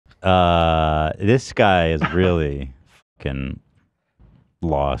This guy is really fucking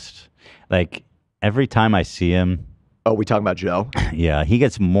lost. Like every time I see him. Oh, we talking about Joe? Yeah, he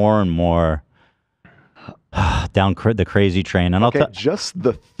gets more and more down the crazy train. And okay, just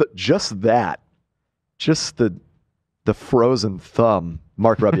the frozen thumb.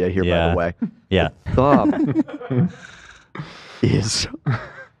 Mark Rebier here, by the way. Yeah, the thumb is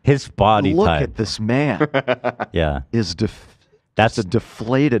his body look type. At this man. Yeah, is that's a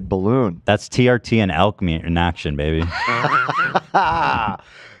deflated balloon. That's TRT and elk meat in action, baby.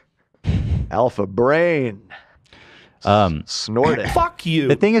 Alpha brain. Snort it. Fuck you.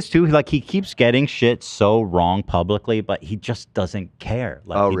 The thing is too, like he keeps getting shit so wrong publicly, but he just doesn't care.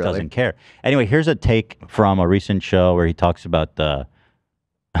 Like he doesn't care. Anyway, here's a take from a recent show where he talks about the.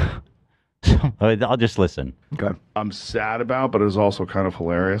 I'll just listen. Okay. I'm sad about, but it was also kind of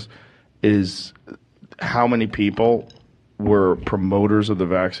hilarious, is how many people were promoters of the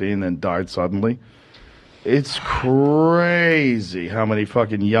vaccine and died suddenly. It's crazy how many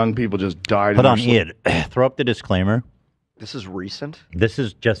fucking young people just died. Hold on, Ian. Throw up the disclaimer. This is recent? This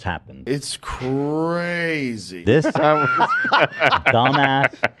has just happened. It's crazy. This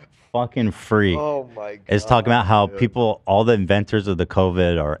dumbass fucking freak is talking about how people, all the inventors of the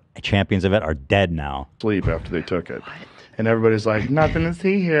COVID or champions of it are dead now. Sleep after they took it. And everybody's like, nothing to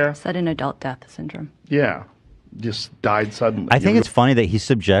see here. Sudden adult death syndrome. Yeah. Just died suddenly. I think it's funny that he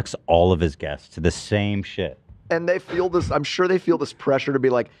subjects all of his guests to the same shit. And they feel this, I'm sure they feel this pressure to be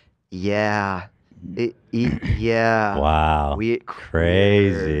like, yeah. Yeah. Wow.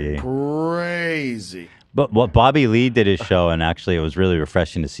 Crazy. Crazy. But what Bobby Lee did his show, and actually it was really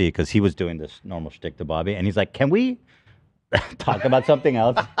refreshing to see because he was doing this normal shtick to Bobby, and he's like, "Can we talk about something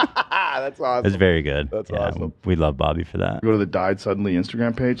else?" That's awesome. It's very good. That's awesome. We love Bobby for that. Go to the Died Suddenly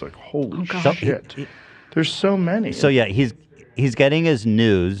Instagram page, like, holy shit. There's so many. So yeah, he's getting his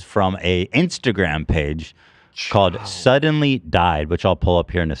news from a Instagram page called Suddenly Died, which I'll pull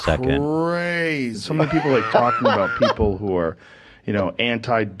up here in a second. Crazy. So many people like talking about people who are, you know,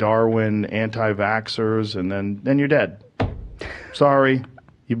 anti-Darwin, anti-vaxxers, and then you're dead. Sorry,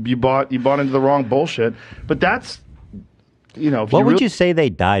 you bought into the wrong bullshit. But that's, you know. What would you say they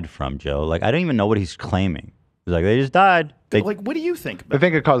died from, Joe? Like, I don't even know what he's claiming. He's like, they just died. Like, what do you think? I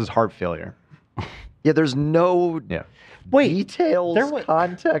think it causes heart failure. Yeah, there's no details,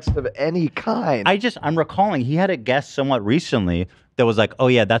 context of any kind. I'm recalling he had a guest somewhat recently that was like, oh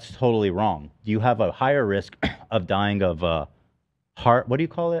yeah, that's totally wrong. You have a higher risk of dying of heart. What do you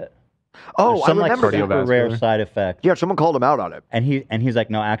call it? Oh, some I remember like super rare side effect. Yeah, someone called him out on it. And he's like,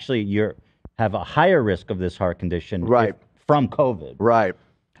 no, actually, you have a higher risk of this heart condition, from COVID, right?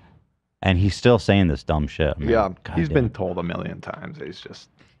 And he's still saying this dumb shit. Man. Yeah, he's been told a million times.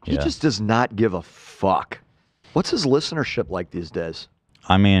 He just does not give a fuck. What's his listenership like these days?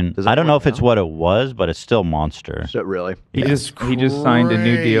 I mean, I don't know if it's what it was, but it's still monster. Is it really? He just signed a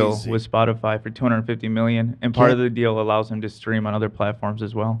new deal with Spotify for $250 million, and part of the deal allows him to stream on other platforms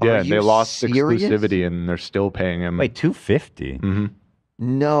as well. Yeah, they lost exclusivity, and they're still paying him. Wait, $250? Mm-hmm.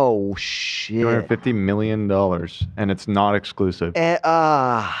 No shit. $250 million, and it's not exclusive.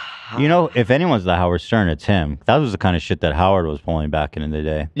 You know, if anyone's the Howard Stern, it's him. That was the kind of shit that Howard was pulling back in the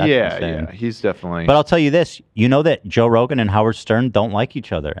day. That's insane. Yeah, he's definitely. But I'll tell you this: you know that Joe Rogan and Howard Stern don't like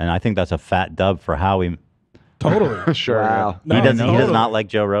each other, and I think that's a fat dub for Howie. Totally. Sure. Wow. He does not like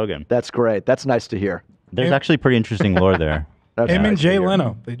Joe Rogan. That's great. That's nice to hear. There's actually pretty interesting lore there. Him and Jay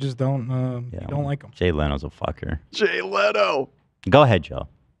Leno, they just don't like him. Jay Leno's a fucker. Jay Leno. Go ahead, Joe.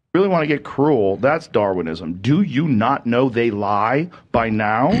 Really want to get cruel? That's Darwinism. Do you not know they lie by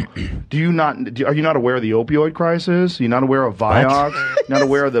now? Are you not aware of the opioid crisis? You're not aware of Vioxx? Not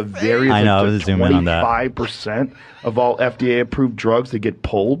aware of the various? I know. I was zooming on that. 25% of all FDA-approved drugs that get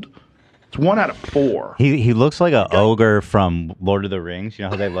pulled. It's 1 out of 4. He looks like an ogre from Lord of the Rings. You know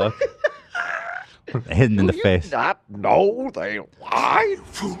how they look? Hidden in the face. Not know they lie.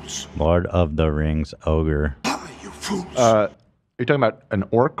 Fools. Lord of the Rings ogre. You fools. Are you talking about an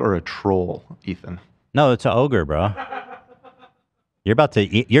orc or a troll, Ethan? No, it's an ogre, bro. You're about to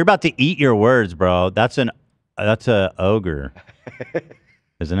eat your words, bro. That's a ogre,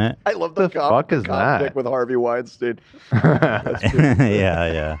 isn't it? I love the fuck is that? With Harvey Weinstein.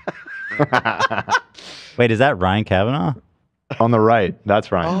 Yeah. Wait, is that Ryan Kavanaugh? On the right, that's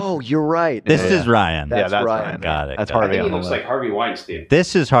Ryan. Oh, you're right. This is Ryan. That's Ryan. Got it. That's got Harvey. I think he looks like Harvey Weinstein.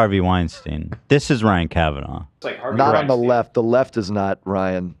 This is Harvey Weinstein. This is Ryan Kavanaugh. It's like Harvey Not Weinstein. on the left. The left is not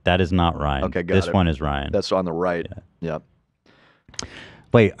Ryan. That is not Ryan. Okay, got This it. one is Ryan. That's on the right. Yeah.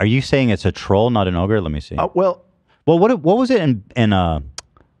 Wait, are you saying it's a troll, not an ogre? Let me see. Well, what was it in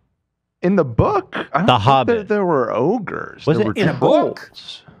the book? I don't The think Hobbit? there were ogres. Was there it were in a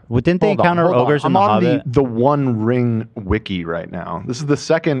trolls. Well, didn't they Hold on, encounter hold on. ogres in I'm the on Hobbit? the One Ring wiki right now. This is the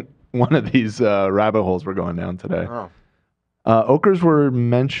second one of these rabbit holes we're going down today. Oh. Ogres were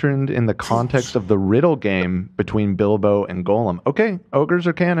mentioned in the context of the riddle game between Bilbo and Gollum. Okay, ogres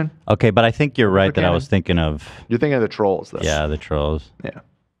are canon. Okay, but I think you're right that I canon. was thinking of You're thinking of the trolls, though. yeah, the trolls. Yeah.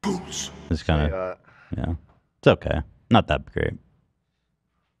 It's kind of yeah. It's okay. Not that great.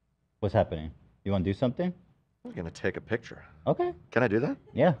 What's happening? You want to do something? I'm gonna take a picture. Okay. Can I do that?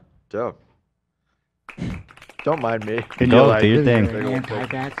 Yeah. Dope. Don't mind me. And Go, you're like, do your thing.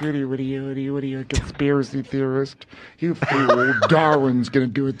 Anti-vax, what are you, a conspiracy theorist? You fool, Darwin's gonna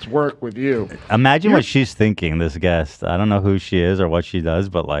do its work with you. Imagine what she's thinking, this guest. I don't know who she is or what she does,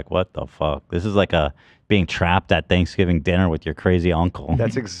 but like, what the fuck? This is like a being trapped at Thanksgiving dinner with your crazy uncle.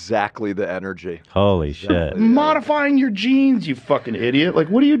 That's exactly the energy. Holy shit. modifying your genes, you fucking idiot. Like,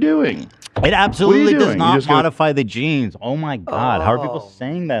 what are you doing? It absolutely does doing? not You're just gonna- modify the genes. Oh my God. How are people Oh,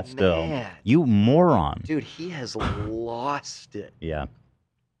 saying that still? man. You moron. Dude, he has lost it. Yeah.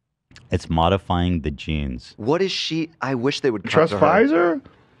 It's modifying the genes. What is she? I wish they would cut Trust to her. Pfizer?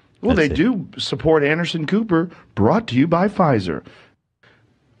 Well, That's they it. do support Anderson Cooper, brought to you by Pfizer.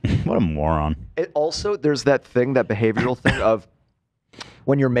 What a moron. It also, there's that thing, that behavioral thing of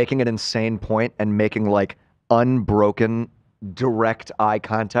when you're making an insane point and making like unbroken direct eye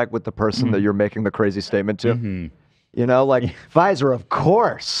contact with the person that you're making the crazy statement to. You know, like Pfizer, of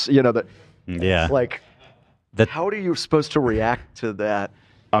course. You know that. Yeah. It's like, how are you supposed to react to that?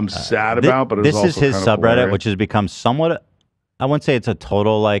 I'm sad about, but it's this is also his kind of subreddit, hilarious. which has become somewhat, I wouldn't say it's a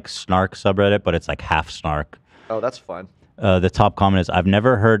total like snark subreddit, but it's like half snark. Oh, that's fun. The top comment is, I've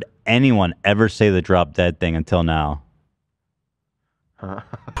never heard anyone ever say the drop dead thing until now.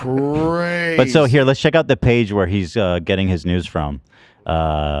 Praise. But so here, let's check out the page where he's getting his news from.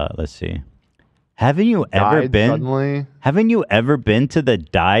 Let's see. Haven't you ever Died been? suddenly? Haven't you ever been to the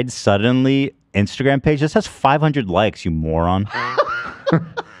died suddenly Instagram page? This has 500 likes, you moron.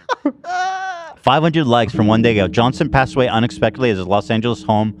 500 likes from one day ago. Johnson passed away unexpectedly at his Los Angeles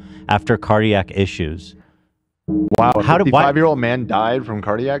home after cardiac issues. Wow, a How did- why- 55-year-old man died from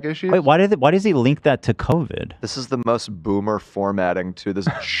cardiac issues? Wait, why does he link that to COVID? This is the most boomer formatting to this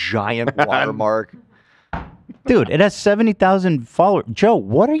giant watermark. Dude, it has 70,000 followers. Joe,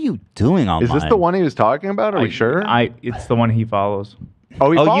 what are you doing online? Is this the one he was talking about? Are we sure? It's the one he follows.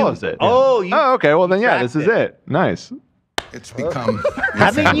 Oh, he Oh, you- follows it. oh, you- Oh, okay. Well, then, yeah, this tracked is it. Nice. It's become.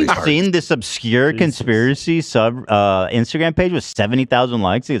 Haven't you seen this obscure conspiracy Instagram page with 70,000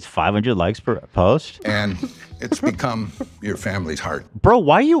 likes? It's 500 likes per post. And it's become your family's heart. Bro,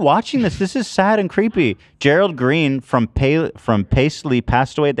 why are you watching this? This is sad and creepy. Gerald Green from Paisley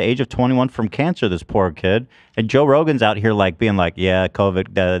passed away at the age of 21 from cancer, this poor kid. And Joe Rogan's out here like being like, yeah,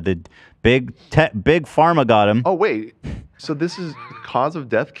 COVID, the big pharma got him. Oh, wait. So this is cause of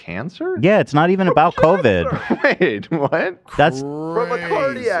death cancer? Yeah, it's not even about COVID. Wait, what? That's From a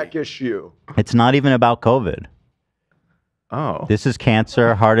cardiac issue. It's not even about COVID. Oh. This is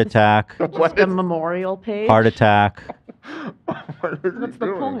cancer, heart attack, Just a memorial page. heart attack. What's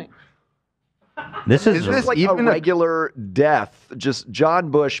the point? This is, Is this like a regular death? Just John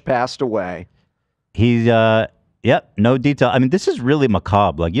Bush passed away. he's yep, no detail. I mean, this is really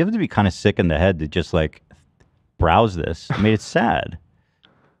macabre. Like, you have to be kind of sick in the head to just like browse this. I mean, it's sad.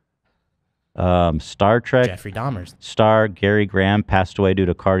 Star Trek Jeffrey Dahmer's star Gary Graham passed away due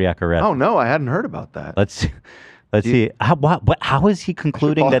to cardiac arrest. Oh, no, I hadn't heard about that. Let's see. How is he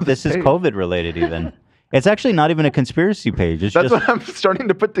concluding follow that this this is page. COVID related even? It's actually not even a conspiracy page. It's That's just what I'm starting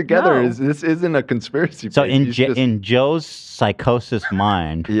to put together. No. Is this isn't a conspiracy so page. in He's just- in Joe's psychosis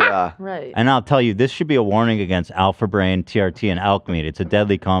mind. Yeah. Right. And I'll tell you, this should be a warning against alpha brain, TRT, and alchemy. It's a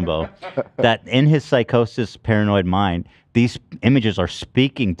deadly combo. That in his psychosis, paranoid mind, these images are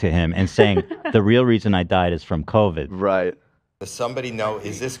speaking to him and saying, the real reason I died is from COVID. Right. Does somebody know,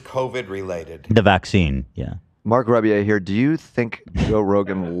 is this COVID related? The vaccine, yeah. Mark Rebier here. Do you think Joe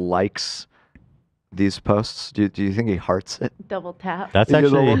Rogan likes these posts? Do you think he hearts it? Double tap. That's He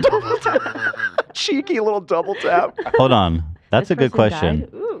gives a actually, little double tap. Cheeky little double tap. hold on. That's This a good person question.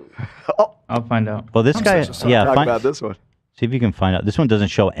 died? Ooh. I'll find out. Well, this guy, yeah, Talk find, about this one. see if you can find out. This one doesn't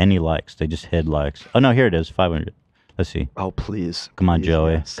show any likes. They just hid likes. Oh, no, here it is, 500. Let's see. Oh, please. Come on, Please,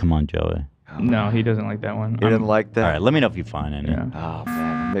 Joey. yes. Come on, Joey. No, he doesn't like that one. You didn't like that? All right, let me know if you find any. Yeah. Oh,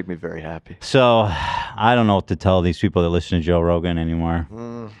 man. Make me very happy. So, I don't know what to tell these people that listen to Joe Rogan anymore.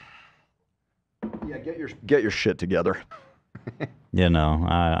 Yeah, get your shit together. You know,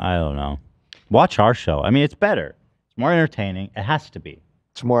 I don't know. Watch our show. I mean, it's better. It's more entertaining. It has to be.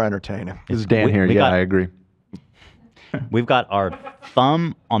 It's more entertaining. This is Dan we- here. we Yeah, got- I agree. We've got our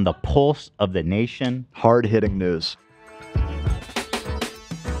thumb on the pulse of the nation. Hard hitting news.